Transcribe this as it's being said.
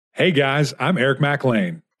Hey guys, I'm Eric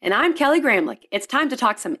McLean. And I'm Kelly Gramlich. It's time to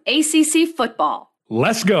talk some ACC football.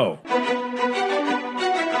 Let's go.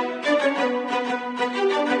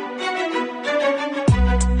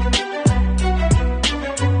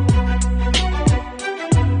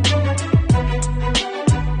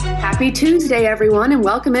 Happy Tuesday, everyone, and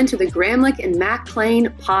welcome into the Gramlich and McLean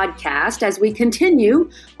podcast as we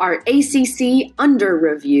continue our ACC Under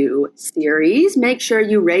Review series. Make sure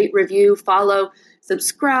you rate, review, follow,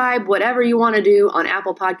 subscribe, whatever you want to do on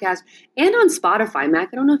Apple Podcasts and on Spotify. Mac,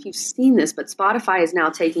 I don't know if you've seen this, but Spotify is now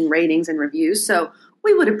taking ratings and reviews, so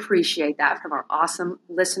we would appreciate that from our awesome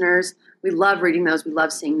listeners. We love reading those. We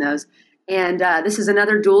love seeing those. And this is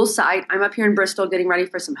another dual site. I'm up here in Bristol getting ready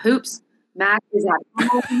for some hoops. Mac is at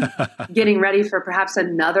home getting ready for perhaps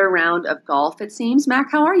another round of golf, it seems. Mac,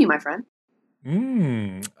 how are you, my friend?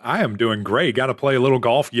 I am doing great. Got to play a little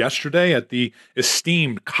golf yesterday at the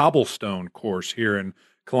esteemed Cobblestone course here in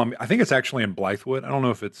Columbia. I think it's actually in Blythewood. I don't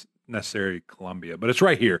know if it's necessarily Columbia, but it's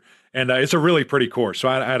right here. And it's a really pretty course. So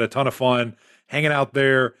I had a ton of fun hanging out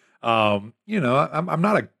there. I'm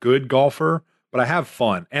not a good golfer, but I have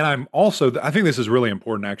fun. And I'm also, I think this is really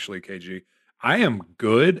important actually, KG. I am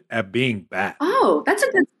good at being bad. Oh, that's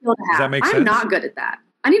a good skill to have. Does that make sense? I'm not good at that.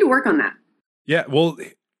 I need to work on that. Yeah, well,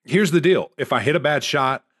 here's the deal. If I hit a bad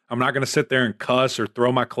shot, I'm not going to sit there and cuss or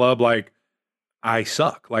throw my club like I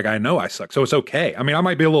suck. Like I know I suck. So it's okay. I mean, I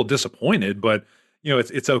might be a little disappointed, but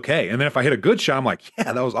it's okay. And then if I hit a good shot, I'm like,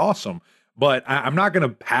 yeah, that was awesome. But I'm not going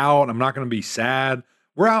to pout. I'm not going to be sad.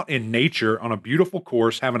 We're out in nature on a beautiful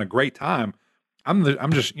course, having a great time. I'm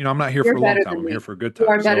just, I'm not here for a long time. I'm here for a good time.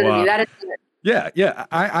 You are better than me. That is good. Yeah.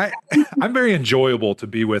 I'm very enjoyable to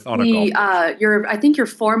be with on a golf course. I think you're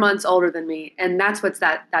 4 months older than me, and that's what's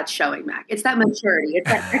that's showing, Mac. It's that maturity. It's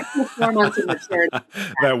that extra 4 months of maturity.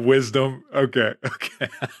 That wisdom. Okay.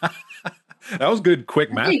 That was good,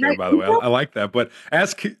 quick math there, by the way. I like that. But I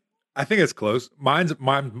think it's close. Mine's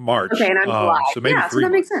March. Okay, and I'm July. So maybe so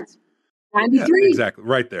that makes sense. 93. Yeah, exactly.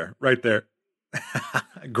 Right there.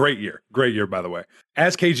 Great year, by the way.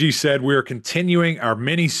 As KG said, we are continuing our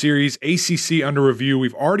mini-series, ACC Under Review.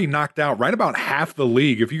 We've already knocked out right about half the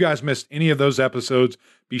league. If you guys missed any of those episodes,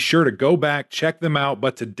 be sure to go back, check them out.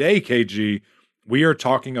 But today, KG, we are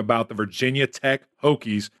talking about the Virginia Tech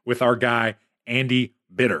Hokies with our guy, Andy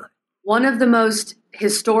Bitter. One of the most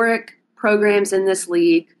historic programs in this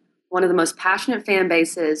league, one of the most passionate fan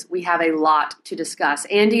bases. We have a lot to discuss.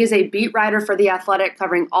 Andy is a beat writer for The Athletic,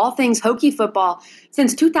 covering all things Hokie football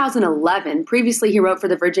since 2011. Previously, he wrote for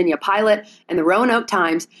the Virginia Pilot and the Roanoke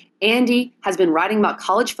Times. Andy has been writing about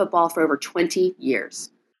college football for over 20 years.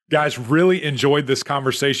 Guys, really enjoyed this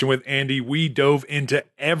conversation with Andy. We dove into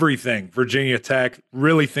everything Virginia Tech.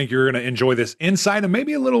 Really think you're going to enjoy this insight and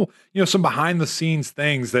maybe a little, some behind the scenes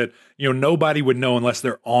things that, nobody would know unless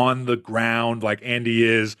they're on the ground like Andy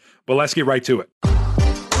is. But let's get right to it.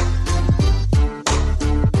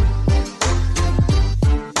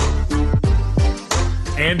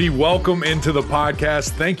 Andy, welcome into the podcast.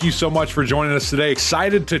 Thank you so much for joining us today.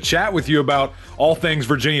 Excited to chat with you about all things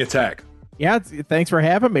Virginia Tech. Yeah, thanks for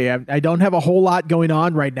having me. I don't have a whole lot going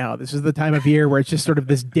on right now. This is the time of year where it's just sort of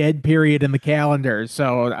this dead period in the calendar.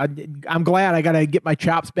 So I'm glad I got to get my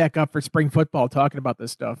chops back up for spring football talking about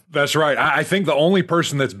this stuff. That's right. I think the only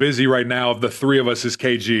person that's busy right now of the three of us is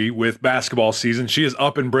KG with basketball season. She is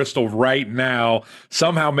up in Bristol right now,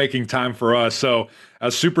 somehow making time for us. So a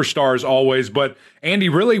superstar as always. But Andy,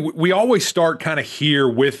 really, we always start kind of here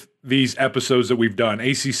with these episodes that we've done,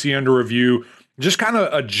 ACC Under Review, just kind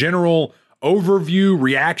of a general overview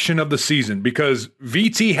reaction of the season, because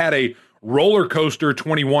VT had a roller coaster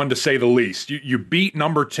 21 to say the least. You beat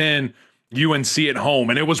number 10 UNC at home,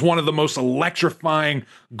 and it was one of the most electrifying,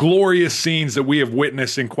 glorious scenes that we have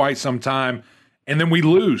witnessed in quite some time. And then we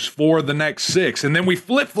lose for the next 6, and then we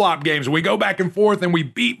flip-flop games. We go back and forth, and we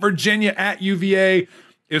beat Virginia at UVA.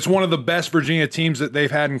 It's one of the best Virginia teams that they've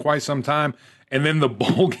had in quite some time. And then the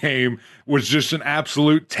bowl game was just an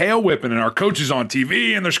absolute tail whipping, and our coaches on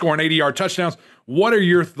TV, and they're scoring 80-yard touchdowns. What are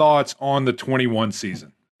your thoughts on the 21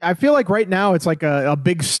 season? I feel like right now it's like a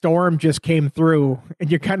big storm just came through, and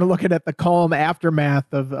you're kind of looking at the calm aftermath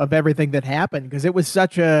of everything that happened, because it was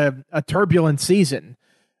such a turbulent season.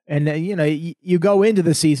 And, you go into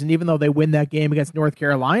the season, even though they win that game against North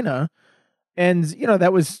Carolina, and,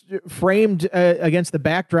 that was framed against the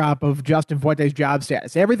backdrop of Justin Fuente's job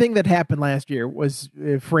status. Everything that happened last year was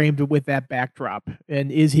framed with that backdrop.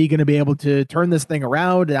 And is he going to be able to turn this thing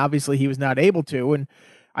around? And obviously he was not able to. And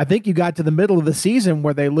I think you got to the middle of the season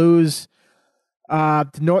where they lose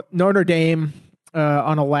to Notre Dame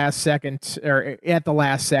on a last second, or at the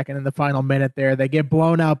last second in the final minute there. They get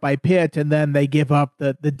blown out by Pitt, and then they give up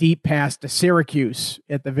the deep pass to Syracuse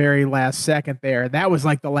at the very last second there. That was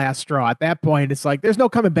like the last straw. At that point, it's like there's no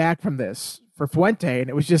coming back from this for Fuente, and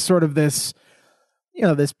it was just sort of this,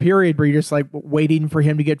 this period where you're just like waiting for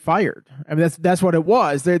him to get fired. I mean, that's what it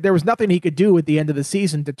was. There was nothing he could do at the end of the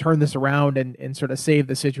season to turn this around and sort of save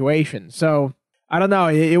the situation. So I don't know.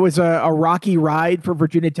 It was a rocky ride for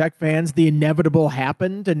Virginia Tech fans. The inevitable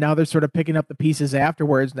happened, and now they're sort of picking up the pieces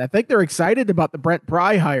afterwards. And I think they're excited about the Brent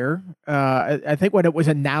Pry hire. I think when it was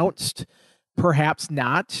announced, perhaps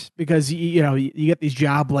not, because you get these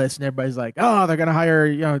job lists and everybody's like, oh, they're going to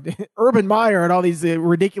hire Urban Meyer and all these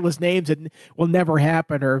ridiculous names that will never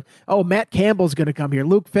happen, or oh, Matt Campbell's going to come here,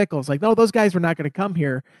 Luke Fickell's like, no, those guys were not going to come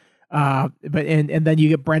here. But then you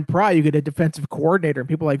get Brent Pry, you get a defensive coordinator, and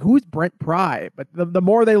people are like, who's Brent Pry? But the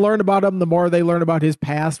more they learn about him, the more they learn about his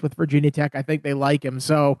past with Virginia Tech, I think they like him.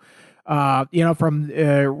 So, from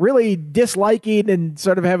really disliking and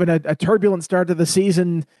sort of having a turbulent start to the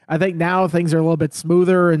season, I think now things are a little bit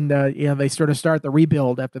smoother, and they sort of start the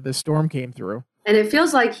rebuild after this storm came through. And it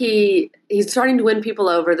feels like he's starting to win people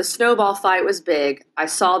over. The snowball fight was big. I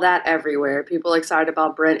saw that everywhere. People excited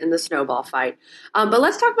about Brent in the snowball fight. But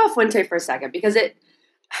let's talk about Fuente for a second, because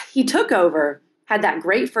he took over, had that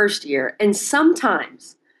great first year, and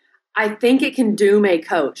sometimes I think it can doom a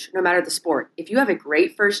coach, no matter the sport. If you have a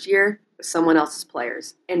great first year with someone else's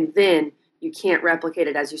players, and then you can't replicate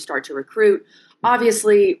it as you start to recruit.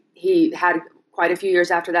 Obviously, he had quite a few years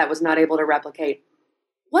after that, was not able to replicate.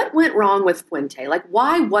 What went wrong with Fuente? Like,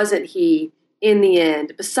 why wasn't he, in the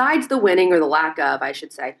end, besides the winning, or the lack of, I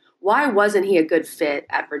should say, why wasn't he a good fit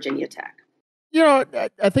at Virginia Tech?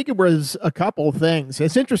 I think it was a couple of things.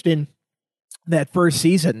 It's interesting that first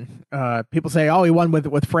season, people say, oh, he won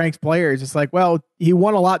with Frank's players. It's like, well, he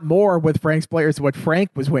won a lot more with Frank's players than what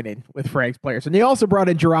Frank was winning with Frank's players. And he also brought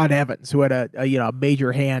in Gerard Evans, who had a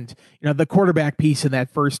major hand. The quarterback piece in that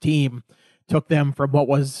first team took them from what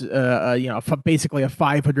was basically a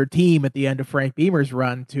 500 team at the end of Frank Beamer's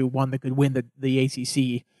run to one that could win the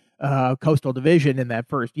ACC Coastal Division in that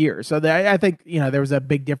first year. So I think there was a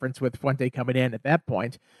big difference with Fuente coming in at that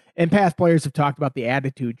point. And past players have talked about the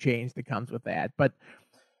attitude change that comes with that. But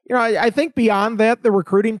I think beyond that, the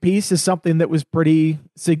recruiting piece is something that was pretty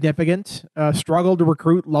significant. Struggled to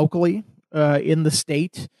recruit locally in the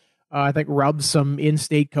state. I think rubbed some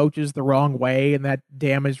in-state coaches the wrong way, and that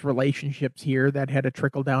damaged relationships here. That had a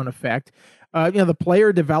trickle-down effect. The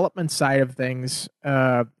player development side of things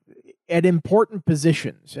at important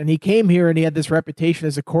positions. And he came here and he had this reputation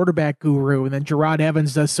as a quarterback guru, and then Gerard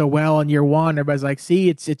Evans does so well in year one. Everybody's like, see,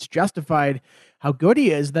 it's justified how good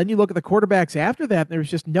he is. Then you look at the quarterbacks after that, and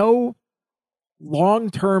there's just no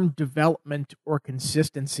long-term development or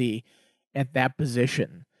consistency at that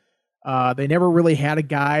position. They never really had a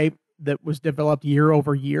guy that was developed year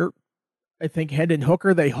over year. I think Hendon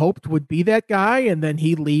Hooker, they hoped would be that guy, and then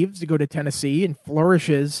he leaves to go to Tennessee and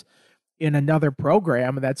flourishes in another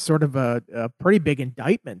program. And that's sort of a pretty big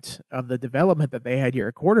indictment of the development that they had here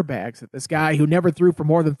at quarterbacks, that this guy who never threw for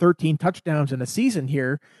more than 13 touchdowns in a season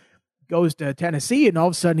here goes to Tennessee, and all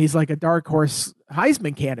of a sudden he's like a dark horse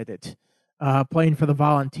Heisman candidate playing for the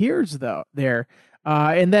Volunteers there.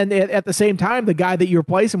 And then at the same time, the guy that you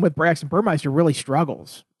replace him with, Braxton Burmeister, really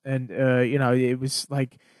struggles. And, it was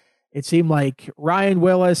like, it seemed like Ryan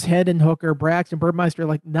Willis, Hendon Hooker, Braxton Burmeister,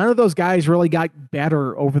 like none of those guys really got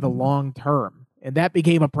better over the long term. And that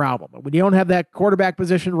became a problem. When you don't have that quarterback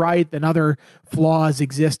position right, then other flaws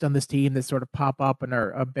exist on this team that sort of pop up and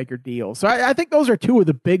are a bigger deal. So I think those are two of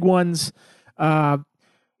the big ones. For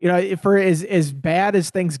as bad as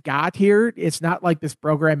things got here, it's not like this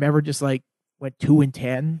program ever just like went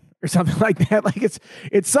 2-10 or something like that. Like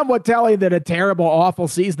it's somewhat telling that a terrible, awful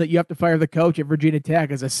season that you have to fire the coach at Virginia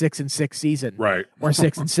Tech is a 6-6 season, right? Or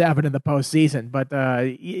 6-7 in the postseason. But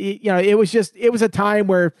it was a time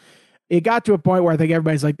where it got to a point where I think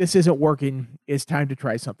everybody's like, this isn't working. It's time to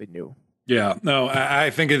try something new. Yeah, no,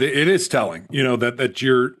 I think it is telling,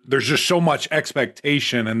 that there's just so much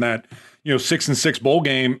expectation, and that, 6-6 bowl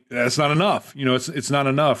game, that's not enough. It's not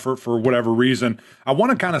enough for whatever reason. I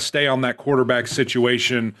want to kind of stay on that quarterback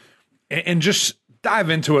situation and just dive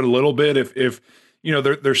into it a little bit. If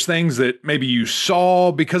there's things that maybe you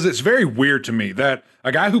saw, because it's very weird to me that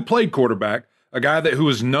a guy who played quarterback, a guy who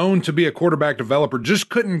was known to be a quarterback developer, just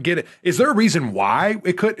couldn't get it. Is there a reason why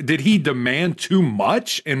it could? Did he demand too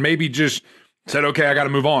much and maybe just said, okay, I got to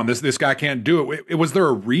move on. This guy can't do it. Was there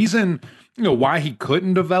a reason, why he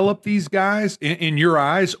couldn't develop these guys in your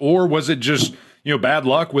eyes, or was it just, bad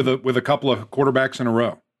luck with a couple of quarterbacks in a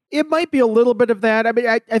row? It might be a little bit of that. I mean,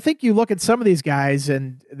 I think you look at some of these guys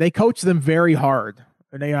and they coach them very hard.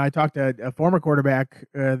 And I talked to a former quarterback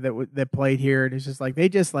that played here, and it's just like they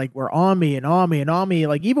just like were on me and on me and on me.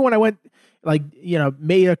 Like even when I went, like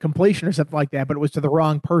made a completion or something like that, but it was to the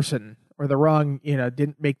wrong person or the wrong,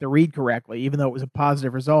 didn't make the read correctly, even though it was a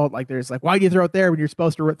positive result. Like there's like, why do you throw it there when you're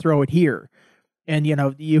supposed to throw it here? And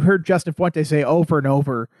you heard Justin Fuente say over and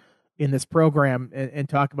over in this program and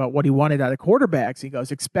talk about what he wanted out of quarterbacks. He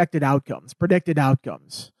goes, expected outcomes, predicted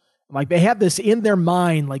outcomes. Like they have this in their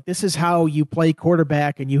mind, like this is how you play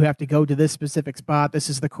quarterback and you have to go to this specific spot. This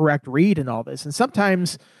is the correct read and all this. And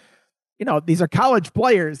sometimes, these are college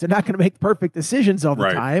players. They're not going to make perfect decisions all the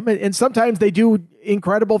time. And sometimes they do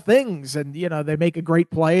incredible things and, they make a great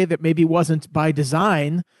play that maybe wasn't by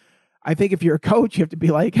design. I think if you're a coach, you have to be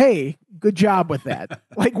like, hey, good job with that.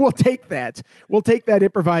 Like, we'll take that. We'll take that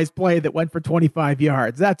improvised play that went for 25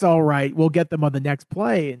 yards. That's all right. We'll get them on the next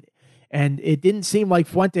play. And it didn't seem like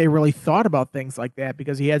Fuente really thought about things like that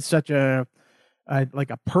because he had such a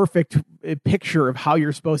perfect picture of how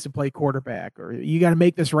you're supposed to play quarterback, or you got to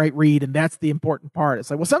make this right read. And that's the important part. It's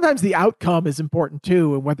like, well, sometimes the outcome is important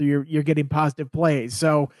too. And whether you're getting positive plays.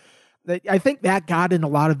 So I think that got in a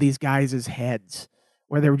lot of these guys' heads,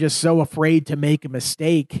 where they were just so afraid to make a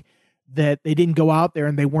mistake that they didn't go out there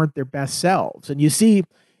and they weren't their best selves. And you see,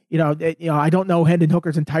 I don't know Hendon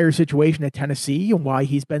Hooker's entire situation at Tennessee and why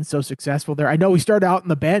he's been so successful there. I know he started out on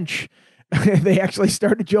the bench. They actually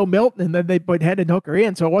started Joe Milton and then they put Hendon Hooker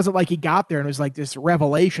in. So it wasn't like he got there and it was like this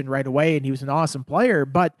revelation right away and he was an awesome player.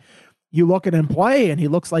 But you look at him play and he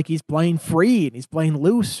looks like he's playing free and he's playing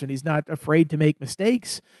loose and he's not afraid to make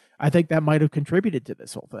mistakes. I think that might have contributed to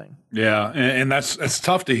this whole thing. Yeah, and that's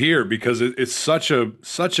tough to hear because it's such a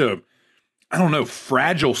I don't know,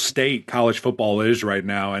 fragile state college football is right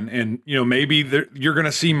now, and maybe you're going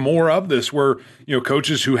to see more of this where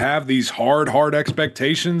coaches who have these hard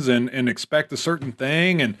expectations and expect a certain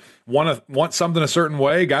thing and want something a certain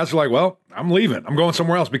way, guys are like, well, I'm leaving, I'm going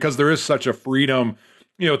somewhere else, because there is such a freedom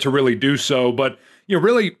to really do so. But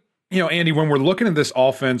really, Andy, when we're looking at this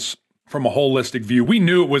offense from a holistic view, we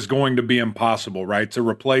knew it was going to be impossible, right, to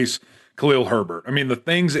replace Khalil Herbert. I mean, the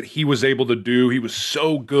things that he was able to do, he was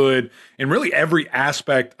so good in really every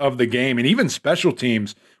aspect of the game, and even special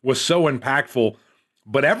teams was so impactful.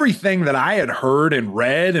 But everything that I had heard and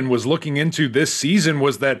read and was looking into this season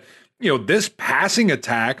was that, this passing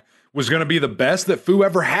attack was going to be the best that Fu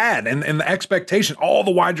ever had. And the expectation, all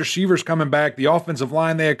the wide receivers coming back, the offensive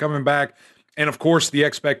line they had coming back, and of course the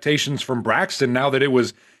expectations from Braxton now that it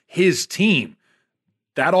was his team.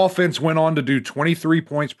 That offense went on to do 23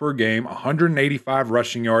 points per game, 185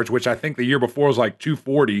 rushing yards, which I think the year before was like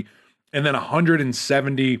 240, and then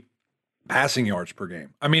 170 passing yards per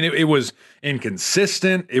game. I mean, it was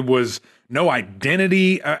inconsistent. It was no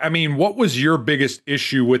identity. I mean, what was your biggest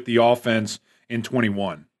issue with the offense in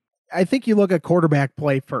 21? I think you look at quarterback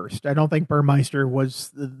play first. I don't think Burmeister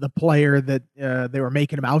was the player that they were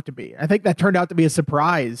making him out to be. I think that turned out to be a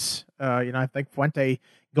surprise. I think Fuente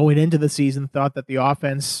going into the season thought that the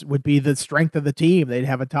offense would be the strength of the team. They'd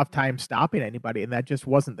have a tough time stopping anybody, and that just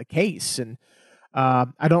wasn't the case. And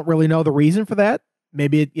I don't really know the reason for that.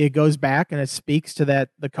 Maybe it goes back and it speaks to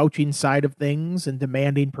the coaching side of things and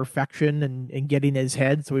demanding perfection and getting his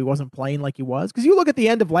head so he wasn't playing like he was. Because you look at the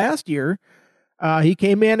end of last year, he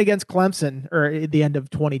came in against Clemson, or at the end of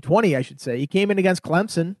 2020, I should say. He came in against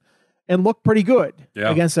Clemson and looked pretty good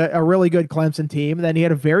against a really good Clemson team. And then he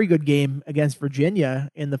had a very good game against Virginia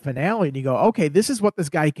in the finale. And you go, okay, this is what this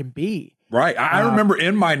guy can be. Right. I remember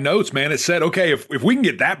in my notes, man, it said, okay, if we can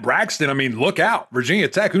get that Braxton, I mean, look out. Virginia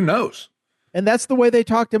Tech, who knows? And that's the way they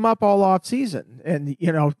talked him up all off season. And,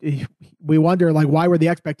 we wonder, like, why were the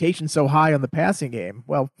expectations so high on the passing game?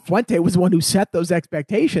 Well, Fuente was the one who set those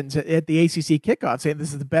expectations at the ACC kickoff, saying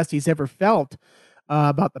this is the best he's ever felt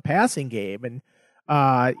about the passing game. And,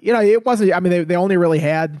 it wasn't, I mean, they only really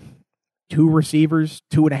had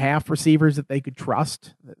 2.5 receivers that they could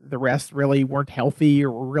trust. The rest really weren't healthy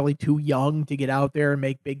or were really too young to get out there and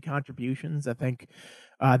make big contributions. I think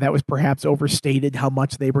that was perhaps overstated how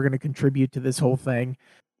much they were going to contribute to this whole thing.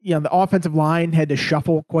 The offensive line had to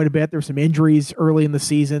shuffle quite a bit. There were some injuries early in the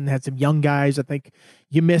season, had some young guys. I think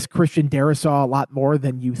you miss Christian Darrisaw a lot more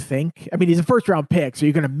than you think. I mean, he's a first-round pick, so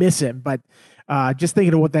you're going to miss him, but just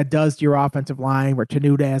thinking of what that does to your offensive line, where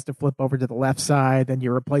Tenuta has to flip over to the left side, then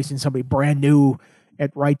you're replacing somebody brand new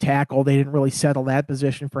at right tackle. They didn't really settle that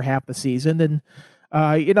position for half the season. And,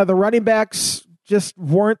 the running backs just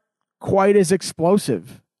weren't quite as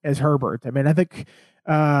explosive as Herbert. I mean, I think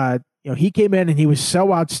he came in and he was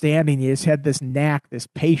so outstanding. He just had this knack, this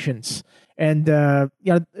patience. And,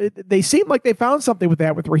 they seemed like they found something with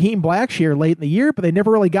that with Raheem Blackshear late in the year, but they never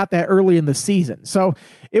really got that early in the season. So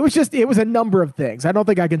it was a number of things. I don't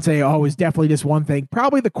think I can say, it was definitely just one thing.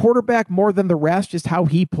 Probably the quarterback more than the rest, just how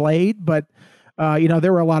he played. But,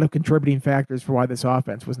 there were a lot of contributing factors for why this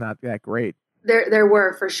offense was not that great. There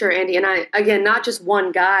were, for sure, Andy. And again, not just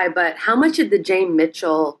one guy, but how much did the James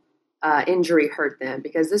Mitchell injury hurt them?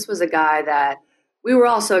 Because this was a guy that we were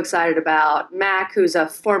all so excited about. Mac, who's a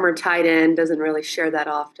former tight end, doesn't really share that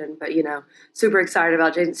often, but, super excited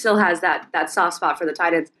about James. Still has that soft spot for the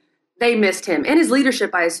tight ends. They missed him. And his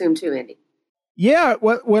leadership, I assume, too, Andy. Yeah,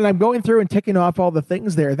 when I'm going through and ticking off all the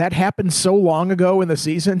things there, that happened so long ago in the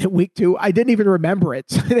season, in week 2, I didn't even remember it.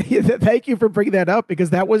 Thank you for bringing that up,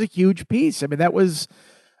 because that was a huge piece. I mean, that was,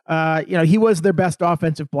 he was their best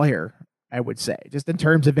offensive player, I would say, just in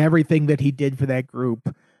terms of everything that he did for that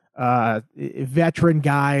group. Veteran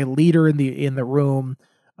guy, leader in the room.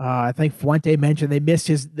 I think Fuente mentioned they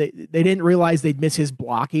didn't realize they'd miss his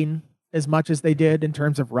blocking as much as they did in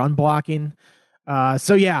terms of run blocking.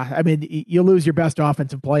 So yeah, I mean, you lose your best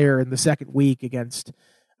offensive player in the second week against,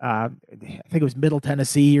 I think it was Middle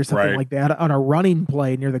Tennessee or something like that, on a running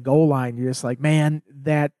play near the goal line. You're just like, man,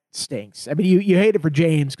 that stinks. I mean, you hate it for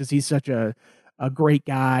James because he's such a great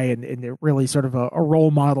guy and really sort of a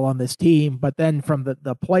role model on this team. But then from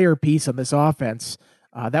the player piece on this offense,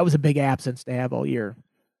 that was a big absence to have all year.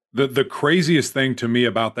 The craziest thing to me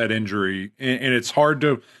about that injury, and it's hard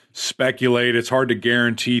to speculate, it's hard to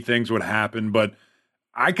guarantee things would happen, but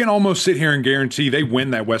I can almost sit here and guarantee they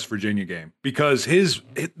win that West Virginia game, because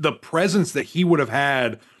the presence that he would have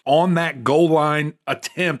had on that goal line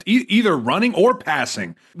attempt, either running or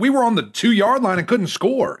passing. We were on the 2-yard line and couldn't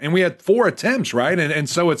score, and we had 4 attempts, right? And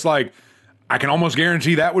so it's like, I can almost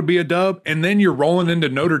guarantee that would be a dub. And then you're rolling into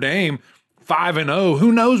Notre Dame 5-0.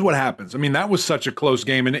 Who knows what happens? I mean, that was such a close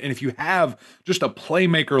game. And if you have just a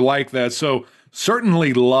playmaker like that, so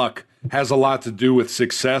certainly luck has a lot to do with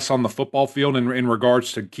success on the football field in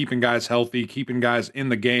regards to keeping guys healthy, keeping guys in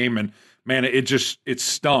the game. And man, it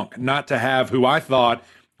stunk not to have who I thought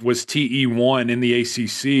was TE1 in the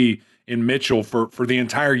ACC in Mitchell for the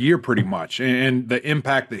entire year pretty much, and the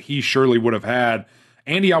impact that he surely would have had.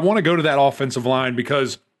 Andy, I want to go to that offensive line,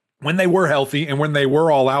 because when they were healthy and when they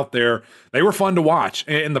were all out there, they were fun to watch.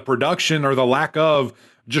 And the production, or the lack of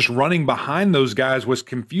just running behind those guys, was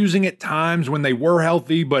confusing at times when they were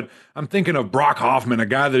healthy. But I'm thinking of Brock Hoffman, a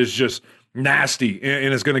guy that is just nasty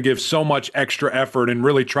and is going to give so much extra effort and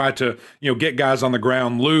really try to, get guys on the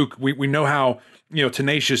ground. Luke, we know how,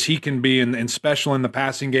 tenacious he can be and special in the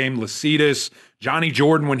passing game. Lecitus, Johnny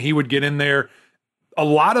Jordan, when he would get in there, a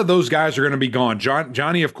lot of those guys are going to be gone.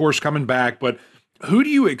 Johnny, of course, coming back, but who do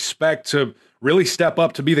you expect to really step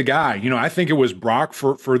up to be the guy? I think it was Brock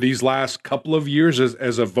for these last couple of years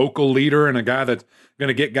as a vocal leader and a guy that's going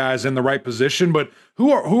to get guys in the right position. But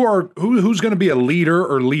who's going to be a leader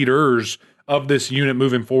or leaders of this unit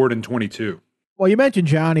moving forward in 22? Well, you mentioned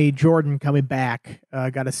Johnny Jordan coming back,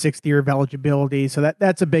 got a 6th year of eligibility, so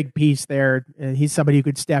that's a bbig piece there. He's somebody who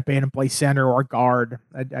could step in and play center or guard.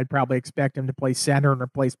 I'd probably expect him to play center and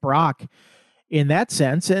replace Brock in that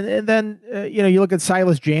sense. And then you look at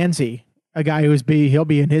Silas Janzi, a guy he'll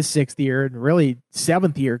be in his 6th year and really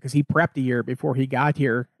 7th year, because he prepped a year before he got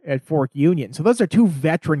here at Fork Union. So those are 2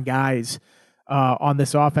 veteran guys on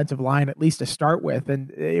this offensive line, at least to start with. And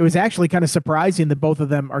it was actually kind of surprising that both of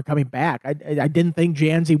them are coming back. I didn't think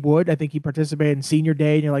Janzi would. I think he participated in senior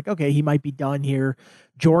day, and you're like, okay, he might be done here.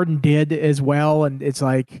 Jordan did as well, and it's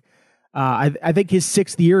like, I think his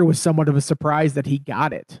 6th year was somewhat of a surprise that he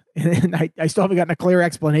got it. And I still haven't gotten a clear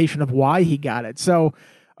explanation of why he got it. So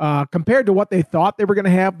compared to what they thought they were going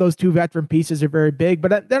to have, those 2 veteran pieces are very big.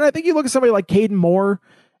 But then I think you look at somebody like Caden Moore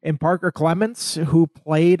and Parker Clements, who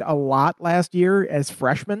played a lot last year as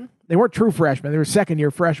freshmen. They weren't true freshmen. They were 2nd-year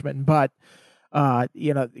freshmen. But,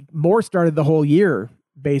 Moore started the whole year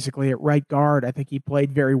basically at right guard. I think he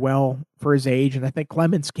played very well for his age, and I think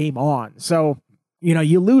Clements came on. So,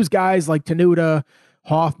 you lose guys like Tenuta,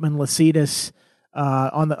 Hoffman, Lecitus,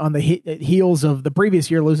 on the heels of the previous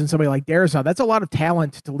year losing somebody like Darrisaw. That's a lot of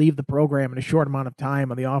talent to leave the program in a short amount of time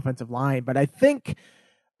on the offensive line. But I think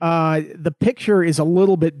the picture is a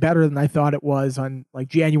little bit better than I thought it was on like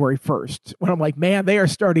January 1st, when I'm like, man, they are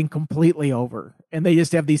starting completely over, and they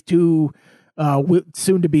just have these 2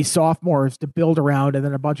 soon to be sophomores to build around, and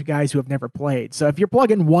then a bunch of guys who have never played. So if you're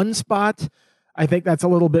plugging one spot, I think that's a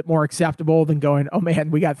little bit more acceptable than going, oh man,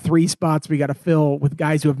 we got 3 spots we got to fill with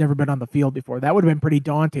guys who have never been on the field before. That would have been pretty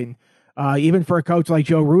daunting, even for a coach like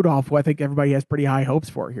Joe Rudolph, who I think everybody has pretty high hopes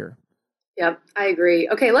for here. Yep, I agree.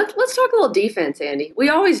 Okay, let's talk a little defense, Andy. We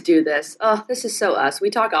always do this. Oh, this is so us. We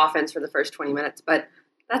talk offense for the first 20 minutes, but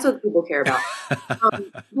that's what people care about.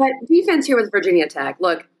 But defense here with Virginia Tech.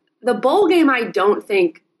 Look, the bowl game I don't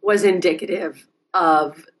think was indicative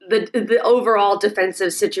of the overall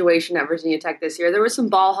defensive situation at Virginia Tech this year. There were some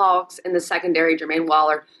ball hawks in the secondary. Jermaine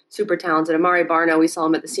Waller, super talented. Amari Barno, we saw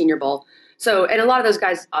him at the Senior Bowl. So, and a lot of those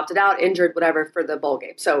guys opted out, injured, whatever, for the bowl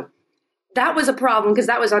game. So that was a problem because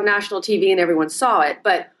that was on national TV and everyone saw it.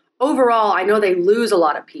 But overall, I know they lose a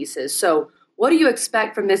lot of pieces. So what do you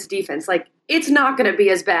expect from this defense? Like, it's not going to be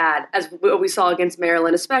as bad as what we saw against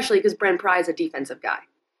Maryland, especially because Brent Pry is a defensive guy.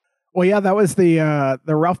 Well, yeah, that was the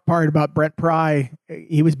rough part about Brent Pry.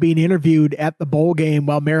 He was being interviewed at the bowl game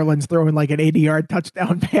while Maryland's throwing like an 80-yard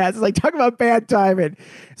touchdown pass. Like, talk about bad timing.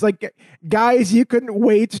 It's like, guys, you couldn't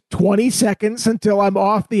wait 20 seconds until I'm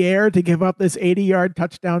off the air to give up this 80-yard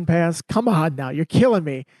touchdown pass. Come on now, you're killing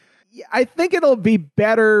me. I think it'll be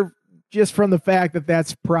better just from the fact that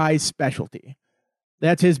that's Pry's specialty.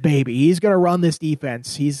 That's his baby. He's going to run this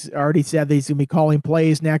defense. He's already said that he's going to be calling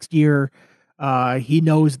plays next year. He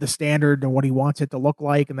knows the standard and what he wants it to look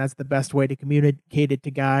like, and that's the best way to communicate it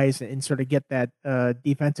to guys and sort of get that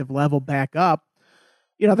defensive level back up.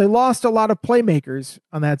 You know, they lost a lot of playmakers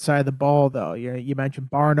on that side of the ball, though. You mentioned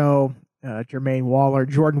Barno, Jermaine Waller.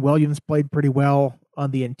 Jordan Williams played pretty well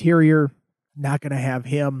on the interior. Not going to have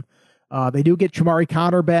him. They do get Chamari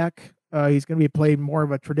Connor back. He's going to be playing more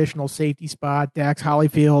of a traditional safety spot. Dax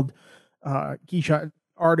Hollifield, Keyshawn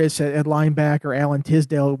Artis at linebacker, Alan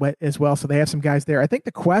Tisdale as well. So they have some guys there. I think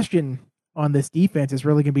the question on this defense is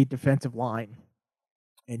really going to be defensive line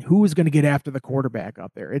and who is going to get after the quarterback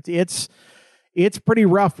up there. It's pretty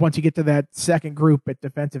rough once you get to that second group at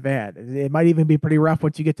defensive end. It might even be pretty rough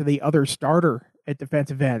once you get to the other starter at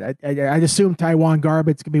defensive end. I'd assume Tywan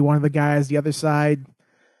Garbutt's going to be one of the guys. The other side,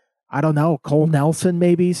 I don't know, Cole Nelson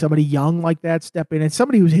maybe, somebody young like that step in, and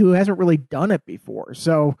somebody who hasn't really done it before.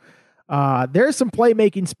 So there's some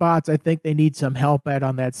playmaking spots I think they need some help at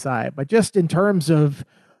on that side. But just in terms of,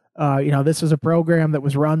 this was a program that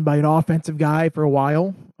was run by an offensive guy for a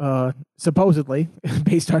while, supposedly,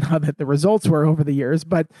 based on how the results were over the years.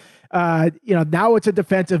 But, now it's a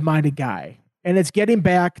defensive-minded guy. And it's getting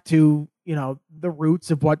back to, the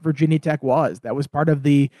roots of what Virginia Tech was. That was part of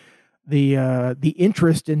the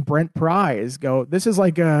interest in Brent Pry. This is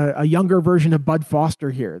like a younger version of Bud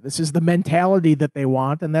Foster here. This is the mentality that they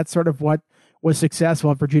want, and that's sort of what was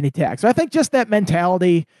successful at Virginia Tech. So I think just that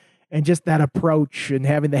mentality and just that approach and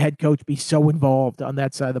having the head coach be so involved on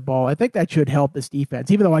that side of the ball, I think that should help this defense,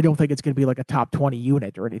 even though I don't think it's going to be like a top 20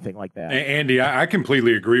 unit or anything like that. Andy, I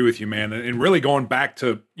completely agree with you, man. And really going back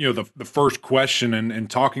to, the first question and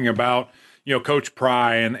talking about, Coach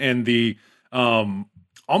Pry and the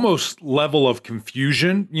almost level of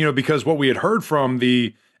confusion, because what we had heard from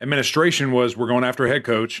the administration was we're going after a head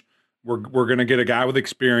coach. We're going to get a guy with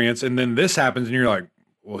experience. And then this happens and you're like,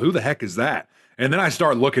 well, who the heck is that? And then I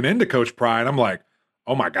start looking into Coach Pry and I'm like,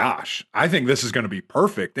 oh my gosh, I think this is going to be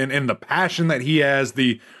perfect. And the passion that he has,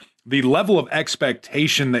 the level of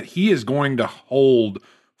expectation that he is going to hold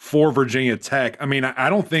for Virginia Tech. I mean, I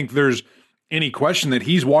don't think there's any question that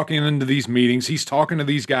he's walking into these meetings, he's talking to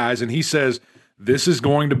these guys, and he says, this is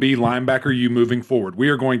going to be linebacker U moving forward. We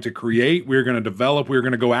are going to create, we're going to develop, we're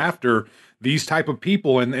going to go after these type of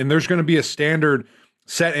people, and there's going to be a standard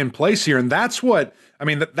set in place here. And that's what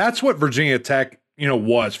Virginia Tech,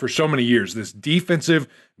 was for so many years, this defensive,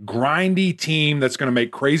 grindy team that's going to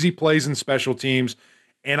make crazy plays in special teams.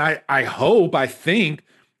 And I think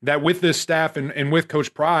that with this staff and with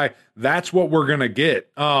Coach Pry, that's what we're going to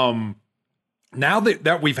get. Now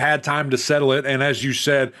that we've had time to settle it, and as you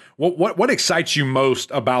said, what excites you most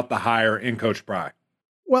about the hire in Coach Pry?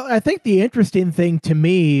 Well, I think the interesting thing to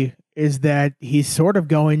me is that he's sort of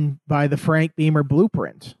going by the Frank Beamer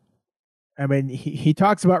blueprint. I mean, he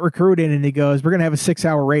talks about recruiting and he goes, we're going to have a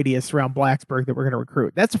 6-hour radius around Blacksburg that we're going to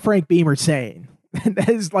recruit. That's a Frank Beamer saying. That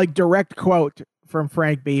is like direct quote from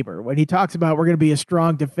Frank Beamer. When he talks about we're going to be a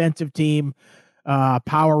strong defensive team,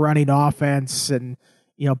 power running offense and,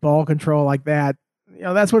 ball control like that.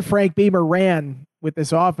 That's what Frank Beamer ran with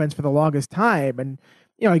this offense for the longest time. And,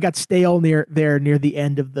 he got stale near the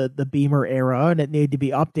end of the Beamer era, and it needed to be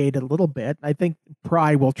updated a little bit. I think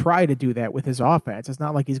Pry will try to do that with his offense. It's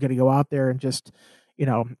not like he's going to go out there and just,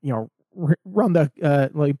 run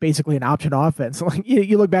the basically an option offense. Like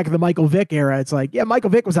you look back at the Michael Vick era, it's like, yeah,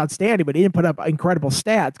 Michael Vick was outstanding, but he didn't put up incredible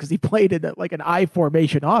stats because he played in like an I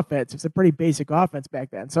formation offense. It's a pretty basic offense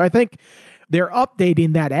back then. So I think they're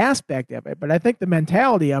updating that aspect of it, but I think the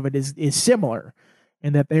mentality of it is similar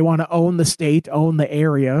in that they want to own the state, own the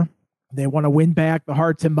area, They want to win back the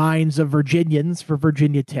hearts and minds of Virginians for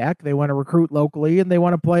Virginia Tech. They want to recruit locally, and they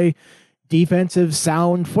want to play defensive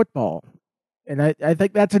sound football. And I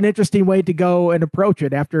think that's an interesting way to go and approach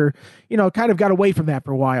it after, kind of got away from that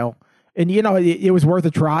for a while. And, it was worth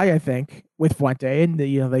a try, I think, with Fuente. And,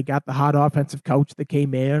 they got the hot offensive coach that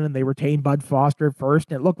came in, and they retained Bud Foster at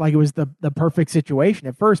first. And it looked like it was the perfect situation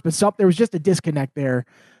at first. But there was just a disconnect there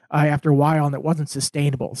after a while, and it wasn't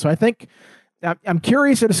sustainable. So I think I'm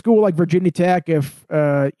curious at a school like Virginia Tech if,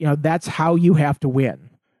 that's how you have to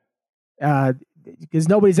win. Because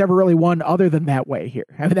nobody's ever really won other than that way here.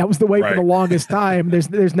 I mean, that was the way for the longest time.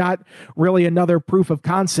 There's not really another proof of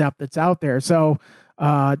concept that's out there. So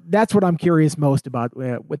that's what I'm curious most about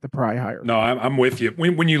with the Pry hire. No, I'm with you.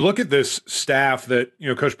 When you look at this staff that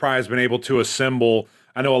Coach Pry has been able to assemble,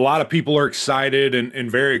 I know a lot of people are excited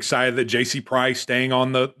and very excited that J.C. Pry staying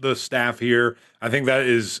on the staff here. I think that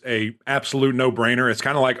is a absolute no-brainer. It's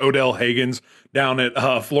kind of like Odell Haggins down at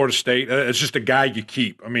Florida State. It's just a guy you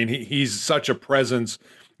keep. I mean, he's such a presence.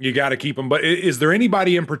 You got to keep him. But is there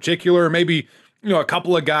anybody in particular, maybe a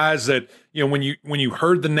couple of guys that when you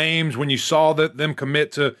heard the names, when you saw them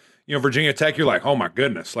commit to Virginia Tech, you're like, oh my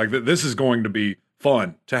goodness, like this is going to be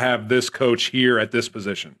fun to have this coach here at this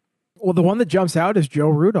position. Well, the one that jumps out is Joe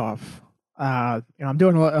Rudolph. I'm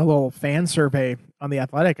doing a little fan survey on The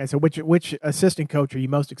Athletic. I said, which assistant coach are you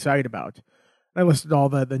most excited about? I listed all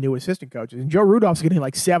the new assistant coaches, and Joe Rudolph's getting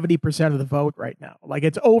like 70% of the vote right now. Like,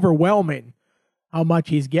 it's overwhelming how much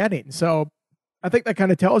he's getting. So I think that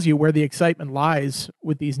kind of tells you where the excitement lies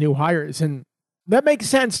with these new hires. And that makes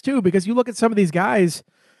sense too, because you look at some of these guys,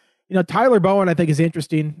 Tyler Bowen, I think, is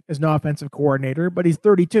interesting as an offensive coordinator, but he's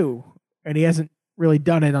 32 and he hasn't really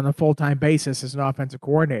done it on a full-time basis as an offensive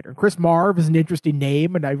coordinator. Chris Marv is an interesting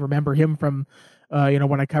name, and I remember him from,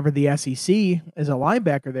 when I covered the SEC as a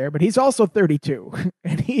linebacker there, but he's also 32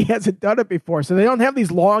 and he hasn't done it before. So they don't have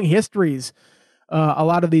these long histories. A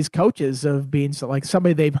lot of these coaches of being like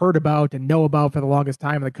somebody they've heard about and know about for the longest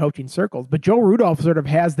time in the coaching circles. But Joe Rudolph sort of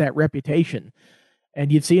has that reputation.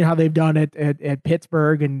 And you've seen how they've done it at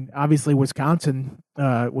Pittsburgh and obviously Wisconsin.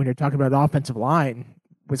 When you're talking about the offensive line,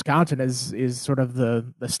 Wisconsin is sort of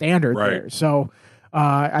the standard there. So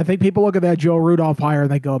I think people look at that Joe Rudolph hire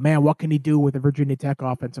and they go, man, what can he do with the Virginia Tech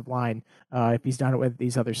offensive line if he's done it with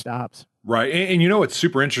these other stops? Right. And it's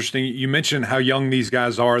super interesting. You mentioned how young these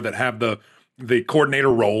guys are that have the coordinator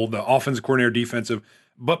role, the offensive coordinator, defensive.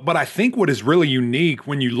 But I think what is really unique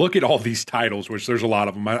when you look at all these titles, which there's a lot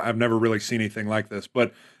of them, I've never really seen anything like this,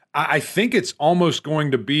 but I think it's almost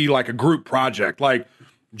going to be like a group project. Like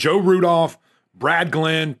Joe Rudolph, Brad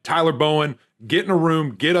Glenn, Tyler Bowen, get in a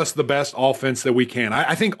room, get us the best offense that we can.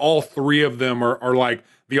 I think all three of them are like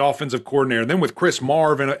the offensive coordinator. And then with Chris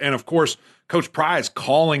Marv and of course, Coach Pry is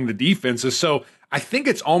calling the defenses. So I think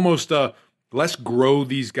it's almost let's grow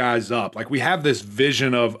these guys up. Like we have this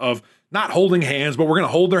vision of not holding hands, but we're going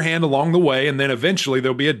to hold their hand along the way. And then eventually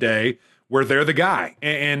there'll be a day where they're the guy.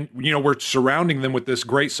 And we're surrounding them with this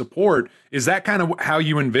great support. Is that kind of how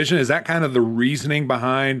you envision? Is that kind of the reasoning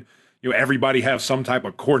behind, everybody have some type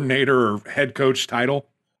of coordinator or head coach title?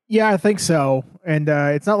 Yeah, I think so. And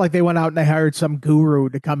it's not like they went out and they hired some guru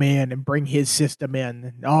to come in and bring his system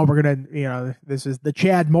in. Oh, we're going to, this is the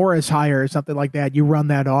Chad Morris hire or something like that. You run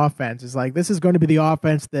that offense. It's like, this is going to be the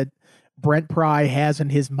offense that Brent Pry has in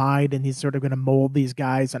his mind, and he's sort of going to mold these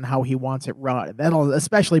guys on how he wants it run. That'll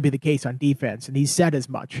especially be the case on defense. And he said as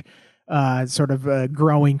much,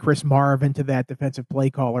 growing Chris Marv into that defensive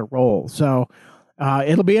play caller role. So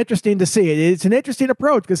it'll be interesting to see. It's an interesting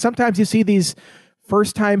approach because sometimes you see these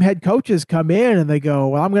first-time head coaches come in and they go,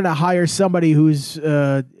 well, I'm going to hire somebody who's,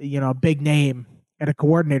 a big name at a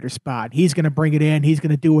coordinator spot. He's going to bring it in. He's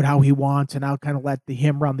going to do it how he wants, and I'll kind of let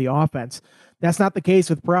him run the offense. That's not the case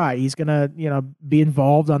with Pry. He's going to, be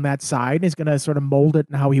involved on that side. And he's going to sort of mold it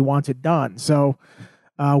and how he wants it done. So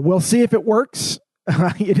we'll see if it works.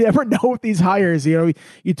 You never know with these hires. You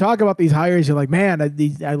talk about these hires, you're like, man,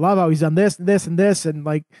 I love how he's done this and this and this. And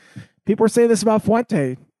like people were saying this about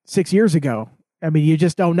Fuente 6 years ago. I mean, you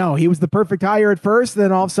just don't know. He was the perfect hire at first,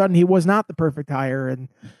 then all of a sudden he was not the perfect hire. And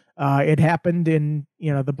it happened in,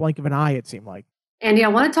 the blink of an eye, it seemed like. Andy, I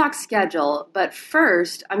want to talk schedule, but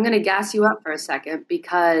first I'm going to gas you up for a second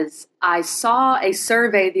because I saw a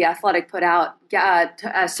survey The Athletic put out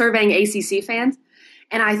surveying ACC fans.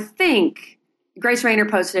 And I think Grace Rayner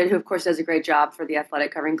posted it, who of course does a great job for The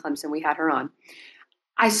Athletic covering Clemson. We had her on.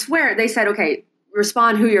 I swear they said, okay,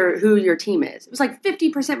 respond who your team is. It was like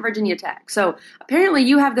 50% Virginia Tech. So apparently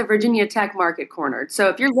you have the Virginia Tech market cornered. So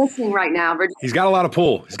if you're listening right now, he's got a lot of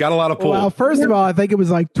pull. Well, first of all, I think it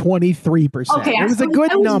was like 23%. Okay, it was a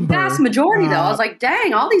good number. Vast majority though. I was like,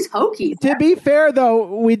 dang, all these Hokies. To be fair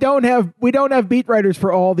though, we don't have beat writers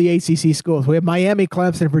for all the ACC schools. We have Miami,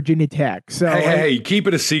 Clemson, Virginia Tech. So hey, keep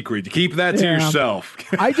it a secret. Keep that to yourself.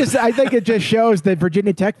 I think it just shows that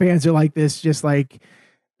Virginia Tech fans are like this, just like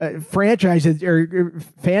franchises or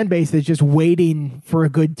fan base that's just waiting for a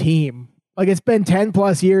good team. Like it's been 10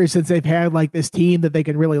 plus years since they've had like this team that they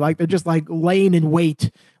can really like. They're just like laying in wait.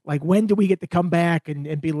 Like, when do we get to come back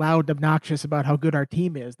and be loud and obnoxious about how good our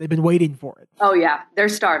team is? They've been waiting for it. Oh yeah, they're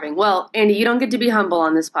starving. Well, Andy, you don't get to be humble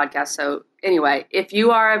on this podcast. So anyway, if you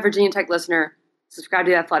are a Virginia Tech listener, subscribe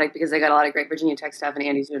to The Athletic because they got a lot of great Virginia Tech stuff and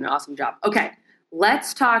Andy's doing an awesome job. Okay,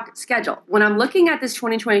 let's talk schedule. When I'm looking at this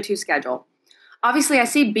 2022 schedule, obviously, I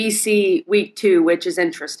see BC week 2, which is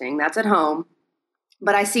interesting. That's at home.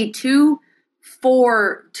 But I see two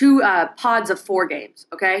pods of 4 games,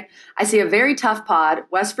 okay? I see a very tough pod,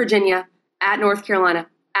 West Virginia, at North Carolina,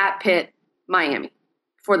 at Pitt, Miami,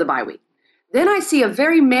 for the bye week. Then I see a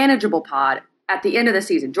very manageable pod at the end of the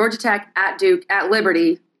season, Georgia Tech, at Duke, at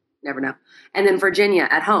Liberty, never know, and then Virginia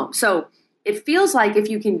at home. So it feels like if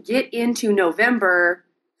you can get into November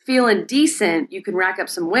feeling decent, you can rack up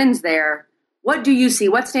some wins there. What do you see?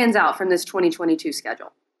 What stands out from this 2022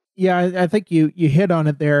 schedule? Yeah, I think you hit on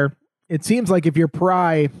it there. It seems like if you're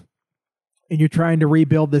Pry and you're trying to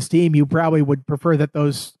rebuild this team, you probably would prefer that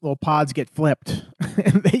those little pods get flipped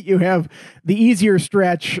and that you have the easier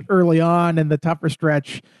stretch early on and the tougher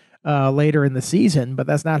stretch later in the season. But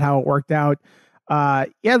that's not how it worked out.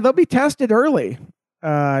 They'll be tested early.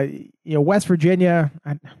 West Virginia,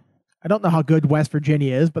 I don't know how good West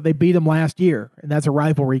Virginia is, but they beat them last year, and that's a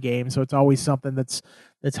rivalry game, so it's always something that's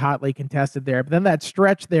hotly contested there. But then that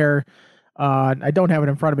stretch there, I don't have it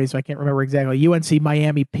in front of me, so I can't remember exactly. UNC,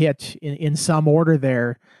 Miami, Pitt in some order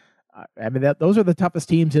there. Those are the toughest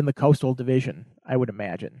teams in the Coastal Division, I would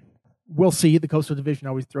imagine. We'll see. The Coastal Division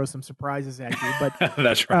always throws some surprises at you, but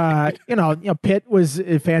that's right. Pitt was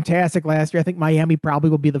fantastic last year. I think Miami probably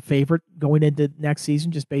will be the favorite going into next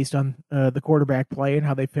season, just based on the quarterback play and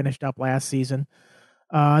how they finished up last season.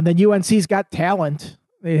 And then UNC's got talent.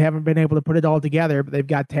 They haven't been able to put it all together, but they've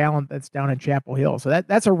got talent that's down in Chapel Hill. So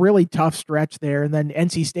that's a really tough stretch there. And then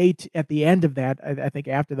NC State at the end of that, I think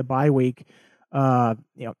after the bye week.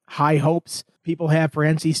 High hopes people have for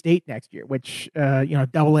NC State next year, which,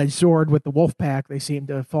 double-edged sword with the Wolfpack. They seem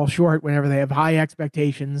to fall short whenever they have high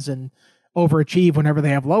expectations and overachieve whenever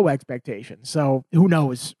they have low expectations. So who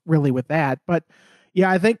knows really with that. But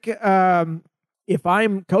yeah, I think if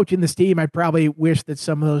I'm coaching this team, I probably wish that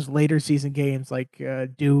some of those later season games like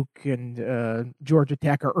Duke and Georgia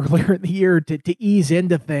Tech are earlier in the year to ease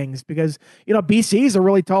into things because, BC is a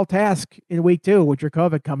really tall task in week 2 with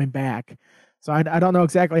Jurkovec coming back. So I don't know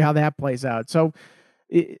exactly how that plays out. So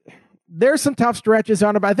there's some tough stretches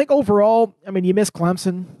on it, but I think overall, you miss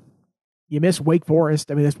Clemson, you miss Wake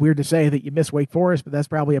Forest. It's weird to say that you miss Wake Forest, but that's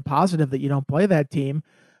probably a positive that you don't play that team.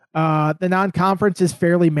 The non-conference is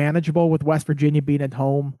fairly manageable with West Virginia being at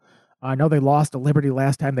home. I know they lost to Liberty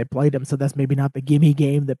last time they played them, so that's maybe not the gimme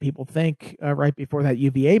game that people think right before that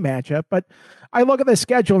UVA matchup. But I look at the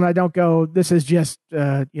schedule and I don't go, this is just,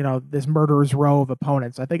 this murderer's row of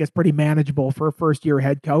opponents. I think it's pretty manageable for a first-year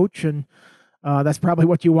head coach, and that's probably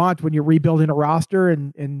what you want when you're rebuilding a roster.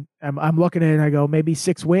 And I'm looking at it and I go, maybe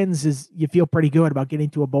 6 wins is you feel pretty good about getting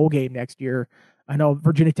to a bowl game next year. I know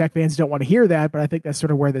Virginia Tech fans don't want to hear that, but I think that's sort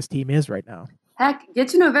of where this team is right now. Heck, get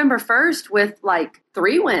to November 1st with like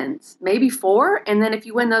 3 wins, maybe 4. And then if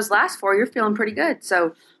you win those last 4, you're feeling pretty good.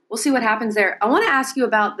 So we'll see what happens there. I want to ask you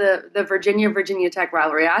about the Virginia Tech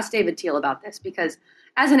rivalry. I asked David Teal about this because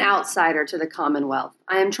as an outsider to the Commonwealth,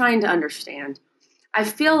 I am trying to understand. I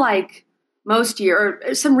feel like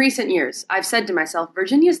some recent years, I've said to myself,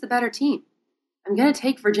 Virginia's the better team. I'm going to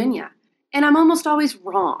take Virginia. And I'm almost always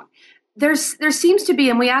wrong. There seems to be,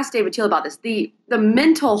 and we asked David Teal about this, the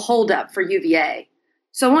mental holdup for UVA.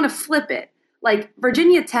 So I want to flip it. Like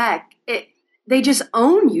Virginia Tech, they just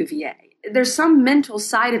own UVA. There's some mental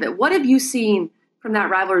side of it. What have you seen from that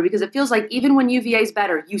rivalry? Because it feels like even when UVA is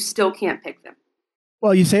better, you still can't pick them.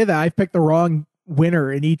 Well, you say that. I've picked the wrong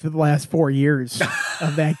winner in each of the last 4 years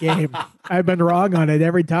of that game. I've been wrong on it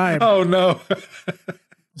every time. Oh, no.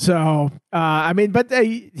 So,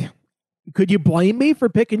 could you blame me for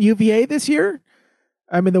picking UVA this year?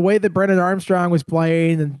 The way that Brennan Armstrong was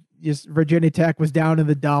playing and just Virginia Tech was down in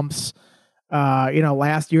the dumps.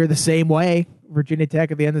 Last year the same way. Virginia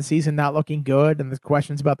Tech at the end of the season not looking good, and the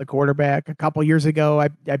questions about the quarterback. A couple years ago,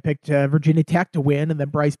 I picked Virginia Tech to win, and then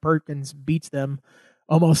Bryce Perkins beats them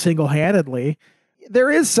almost single-handedly. There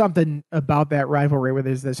is something about that rivalry where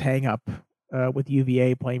there's this hang-up with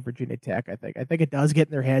UVA playing Virginia Tech, I think. I think it does get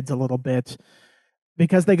in their heads a little bit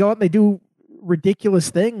because they go out and they do ridiculous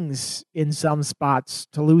things in some spots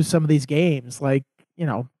to lose some of these games, like,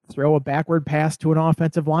 throw a backward pass to an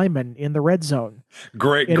offensive lineman in the red zone.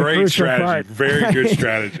 Great strategy. Part. Very good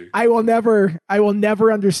strategy. I will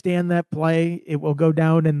never understand that play. It will go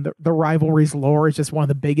down in the rivalry's lore. It's just one of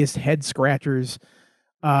the biggest head scratchers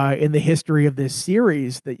in the history of this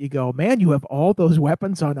series, that you go, man, you have all those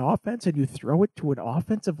weapons on offense and you throw it to an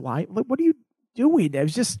offensive line. What are you doing? It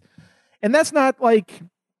was just, and that's not like,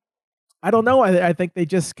 I don't know. I think they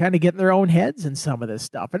just kind of get in their own heads in some of this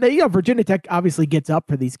stuff. And Virginia Tech obviously gets up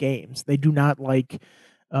for these games. They do not like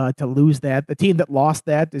to lose that. The team that lost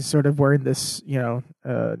that is sort of wearing this,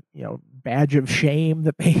 badge of shame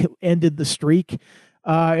that they ended the streak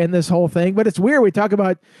in this whole thing. But it's weird. We talk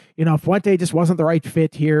about, Fuente just wasn't the right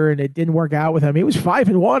fit here, and it didn't work out with him. He was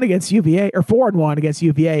 5-1 against UVA, or 4-1 against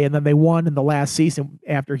UVA, and then they won in the last season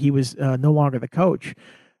after he was no longer the coach.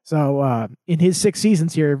 So in his 6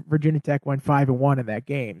 seasons here, Virginia Tech went 5-1 in that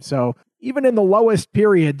game. So even in the lowest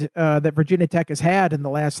period that Virginia Tech has had in the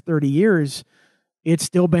last 30 years, it's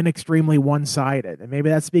still been extremely one-sided. And maybe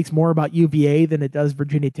that speaks more about UVA than it does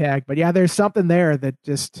Virginia Tech. But yeah, there's something there that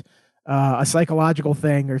just a psychological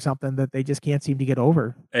thing or something that they just can't seem to get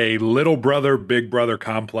over. A little brother, big brother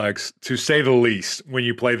complex, to say the least, when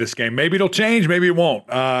you play this game. Maybe it'll change, maybe it won't.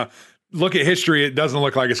 Look at history. It doesn't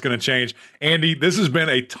look like it's going to change. Andy, this has been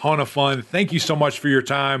a ton of fun. Thank you so much for your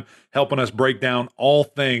time, helping us break down all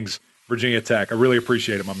things Virginia Tech. I really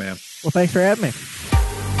appreciate it, my man. Well, thanks for having me.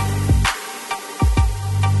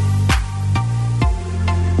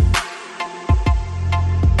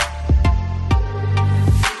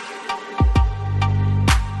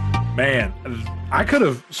 Man, I could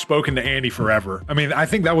have spoken to Andy forever. I mean, I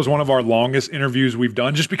think that was one of our longest interviews we've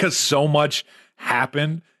done just because so much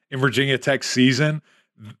happened in Virginia Tech season.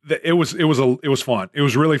 It was fun. It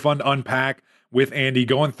was really fun to unpack with Andy,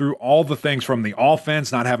 going through all the things from the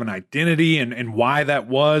offense, not having identity and why that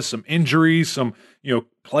was, some injuries, some,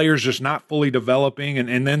 players just not fully developing,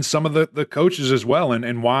 and then some of the coaches as well,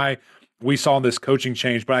 and why we saw this coaching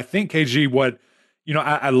change. But I think, KG, what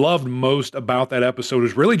I loved most about that episode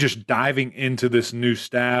is really just diving into this new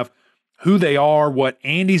staff, who they are, what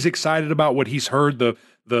Andy's excited about, what he's heard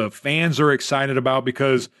the fans are excited about,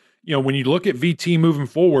 because, when you look at VT moving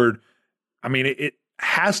forward, I mean, it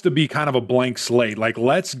has to be kind of a blank slate. Like,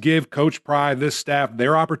 let's give Coach Pry, this staff,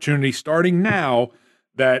 their opportunity starting now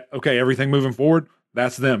that, okay, everything moving forward,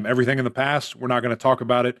 that's them. Everything in the past, we're not going to talk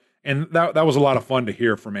about it. And that was a lot of fun to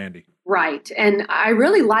hear from Andy. Right. And I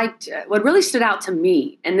really liked what really stood out to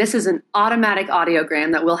me, and this is an automatic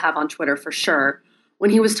audiogram that we'll have on Twitter for sure,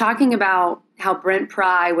 when he was talking about how Brent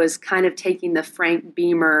Pry was kind of taking the Frank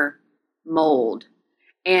Beamer mold.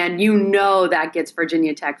 And that gets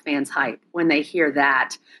Virginia Tech fans hype when they hear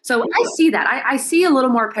that. So I see that. I see a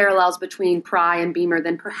little more parallels between Pry and Beamer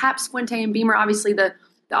than perhaps Fuente and Beamer. Obviously, the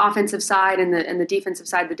offensive side and the defensive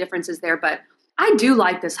side, the difference is there. But I do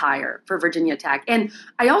like this hire for Virginia Tech. And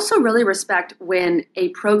I also really respect when a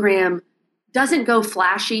program doesn't go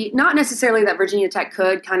flashy. Not necessarily that Virginia Tech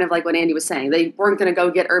could, kind of like what Andy was saying. They weren't going to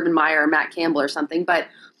go get Urban Meyer or Matt Campbell or something. But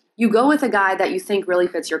you go with a guy that you think really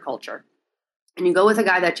fits your culture. And you go with a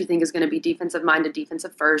guy that you think is going to be defensive-minded,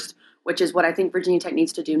 defensive first, which is what I think Virginia Tech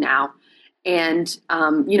needs to do now. And,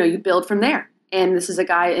 you build from there. And this is a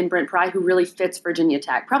guy in Brent Pry who really fits Virginia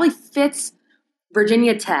Tech, probably fits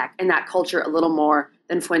Virginia Tech and that culture a little more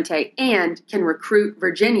than Fuente, and can recruit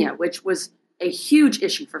Virginia, which was a huge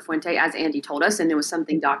issue for Fuente, as Andy told us, and it was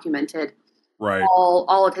something documented right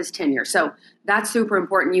all of his tenure. So that's super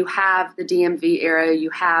important. You have the DMV area, you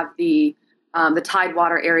have the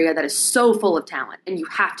Tidewater area that is so full of talent, and you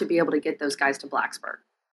have to be able to get those guys to Blacksburg.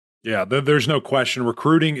 Yeah, there's no question.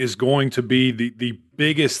 Recruiting is going to be the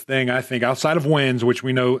biggest thing, I think, outside of wins, which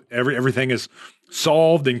we know everything is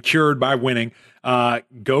solved and cured by winning.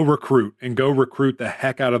 Go recruit the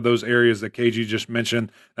heck out of those areas that KG just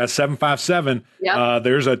mentioned. That's 757. Yep.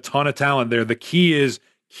 There's a ton of talent there. The key is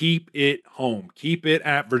keep it home. Keep it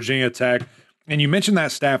at Virginia Tech. And you mentioned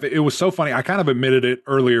that staff. It was so funny. I kind of admitted it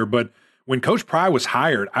earlier, but when Coach Pry was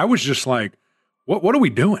hired, I was just like, what are we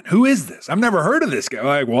doing? Who is this? I've never heard of this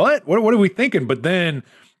guy. Like, what are we thinking? But then,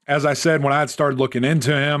 as I said, when I had started looking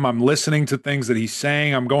into him, I'm listening to things that he's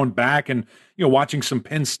saying. I'm going back and, watching some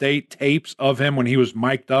Penn State tapes of him when he was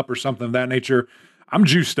mic'd up or something of that nature. I'm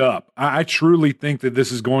juiced up. I truly think that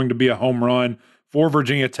this is going to be a home run for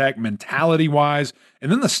Virginia Tech mentality-wise,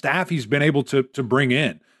 and then the staff he's been able to bring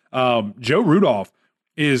in. Joe Rudolph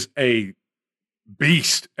is a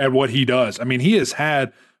beast at what he does. I mean, he has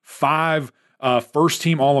had 5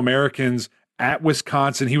 first-team All-Americans at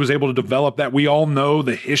Wisconsin. He was able to develop that. We all know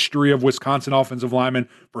the history of Wisconsin offensive linemen.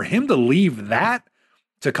 For him to leave that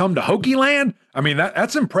to come to Hokie Land, I mean,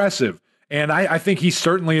 that's impressive. And I think he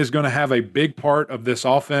certainly is going to have a big part of this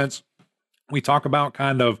offense. We talk about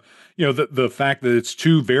kind of, the fact that it's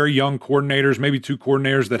 2 very young coordinators, maybe 2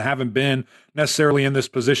 coordinators that haven't been necessarily in this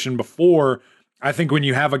position before. I think when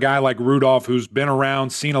you have a guy like Rudolph who's been around,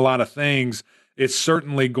 seen a lot of things, it's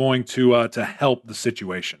certainly going to help the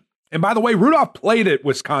situation. And by the way, Rudolph played at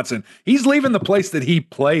Wisconsin. He's leaving the place that he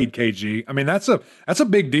played, KG. I mean, that's a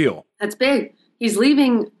big deal. That's big. He's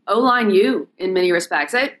leaving O-line U in many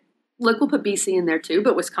respects. Look, we'll put BC in there too,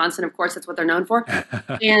 but Wisconsin, of course, that's what they're known for.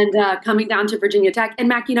 And coming down to Virginia Tech. And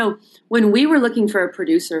Mac, when we were looking for a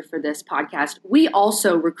producer for this podcast, we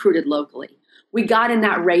also recruited locally. We got in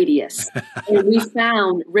that radius and we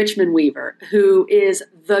found Richmond Weaver, who is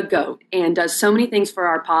the GOAT and does so many things for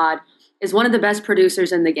our pod, is one of the best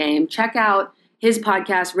producers in the game. Check out his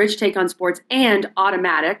podcast, Rich Take on Sports, and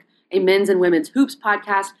Automatic, a men's and women's hoops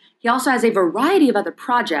podcast. He also has a variety of other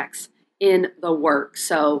projects in the works.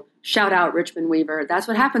 So shout out Richmond Weaver. That's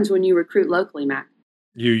what happens when you recruit locally, Mac.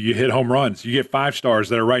 You hit home runs. You get 5 stars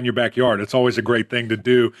that are right in your backyard. It's always a great thing to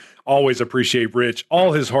do. Always appreciate Rich,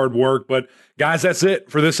 all his hard work. But guys, that's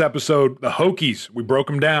it for this episode. The Hokies, we broke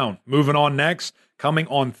them down. Moving on next, coming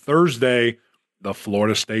on Thursday, the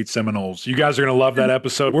Florida State Seminoles. You guys are going to love that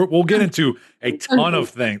episode. We'll get into a ton of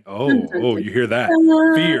things. Oh, you hear that?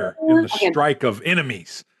 Fear and the strike of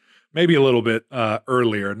enemies. Maybe a little bit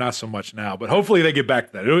earlier, not so much now, but hopefully they get back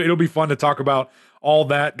to that. It'll be fun to talk about all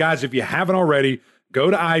that. Guys, if you haven't already, go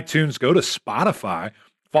to iTunes, go to Spotify,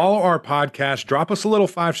 follow our podcast, drop us a little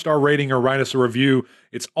 5-star rating or write us a review.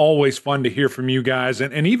 It's always fun to hear from you guys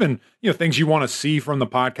and even things you want to see from the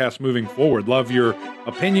podcast moving forward. Love your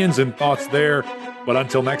opinions and thoughts there. But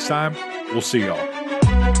until next time, we'll see y'all.